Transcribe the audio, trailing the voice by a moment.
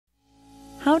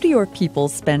How do your people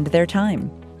spend their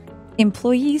time?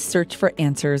 Employees search for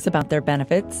answers about their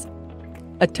benefits,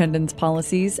 attendance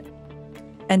policies,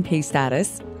 and pay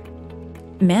status.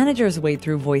 Managers wade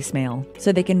through voicemail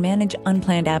so they can manage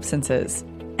unplanned absences.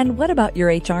 And what about your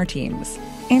HR teams?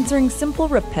 Answering simple,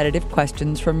 repetitive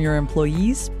questions from your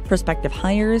employees, prospective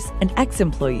hires, and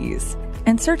ex-employees.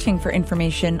 And searching for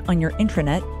information on your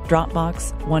intranet,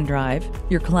 Dropbox,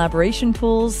 OneDrive, your collaboration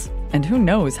tools, and who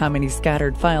knows how many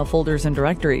scattered file folders and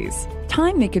directories.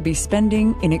 Time they could be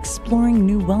spending in exploring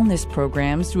new wellness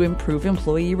programs to improve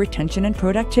employee retention and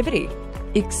productivity.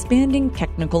 Expanding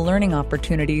technical learning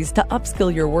opportunities to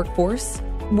upskill your workforce,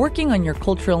 working on your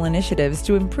cultural initiatives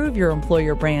to improve your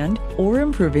employer brand, or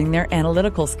improving their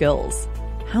analytical skills.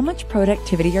 How much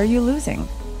productivity are you losing?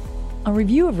 A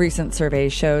review of recent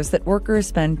surveys shows that workers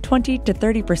spend 20 to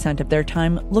 30% of their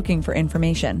time looking for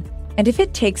information. And if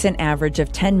it takes an average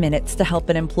of 10 minutes to help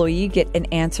an employee get an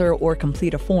answer or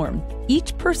complete a form,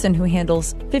 each person who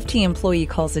handles 50 employee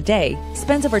calls a day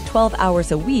spends over 12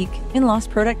 hours a week in lost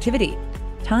productivity.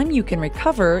 Time you can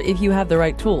recover if you have the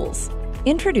right tools.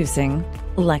 Introducing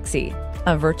Lexy,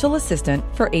 a virtual assistant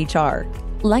for HR.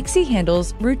 Lexy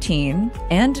handles routine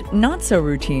and not so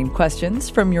routine questions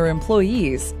from your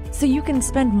employees, so you can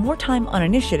spend more time on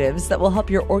initiatives that will help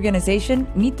your organization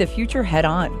meet the future head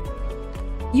on.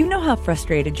 You know how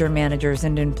frustrated your managers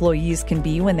and employees can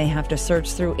be when they have to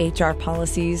search through HR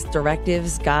policies,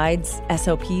 directives, guides,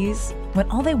 SOPs, when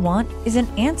all they want is an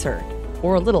answer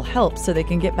or a little help so they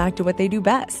can get back to what they do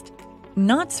best,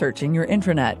 not searching your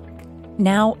intranet.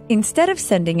 Now, instead of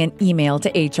sending an email to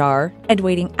HR and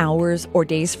waiting hours or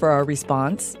days for a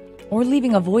response, or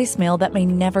leaving a voicemail that may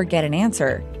never get an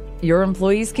answer, your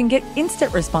employees can get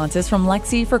instant responses from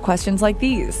Lexy for questions like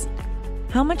these.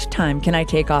 How much time can I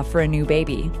take off for a new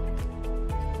baby?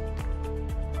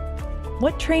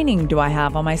 What training do I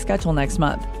have on my schedule next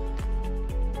month?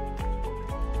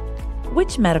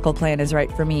 Which medical plan is right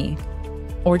for me?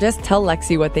 Or just tell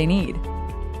Lexy what they need.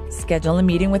 Schedule a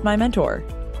meeting with my mentor.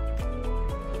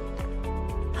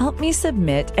 Help me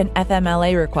submit an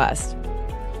FMLA request.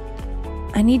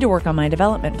 I need to work on my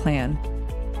development plan.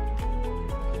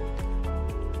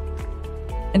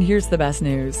 And here's the best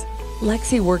news.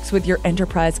 Lexy works with your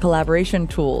enterprise collaboration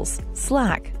tools,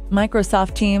 Slack,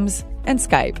 Microsoft Teams, and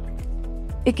Skype.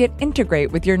 It can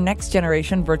integrate with your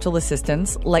next-generation virtual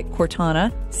assistants like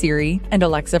Cortana, Siri, and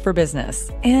Alexa for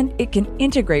Business. And it can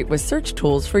integrate with search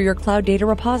tools for your cloud data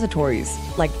repositories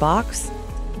like Box,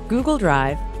 Google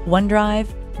Drive, OneDrive,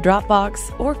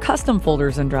 Dropbox, or custom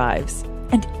folders and drives,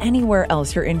 and anywhere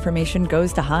else your information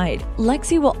goes to hide.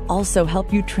 Lexy will also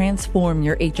help you transform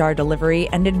your HR delivery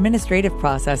and administrative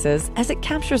processes as it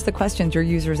captures the questions your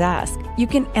users ask. You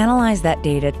can analyze that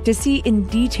data to see in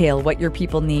detail what your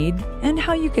people need and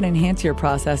how you can enhance your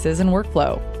processes and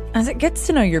workflow. As it gets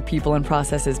to know your people and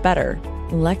processes better,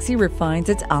 Lexy refines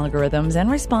its algorithms and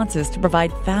responses to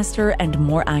provide faster and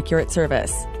more accurate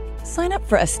service. Sign up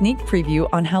for a sneak preview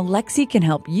on how Lexy can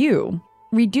help you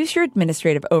reduce your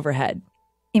administrative overhead,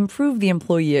 improve the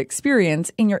employee experience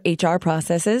in your HR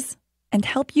processes, and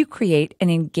help you create an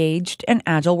engaged and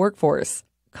agile workforce.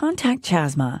 Contact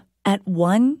Chasma at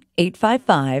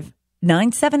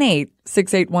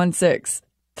 1-855-978-6816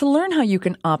 to learn how you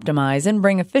can optimize and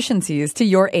bring efficiencies to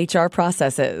your HR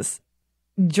processes.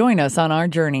 Join us on our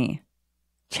journey.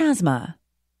 Chasma.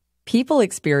 People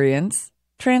experience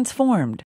transformed.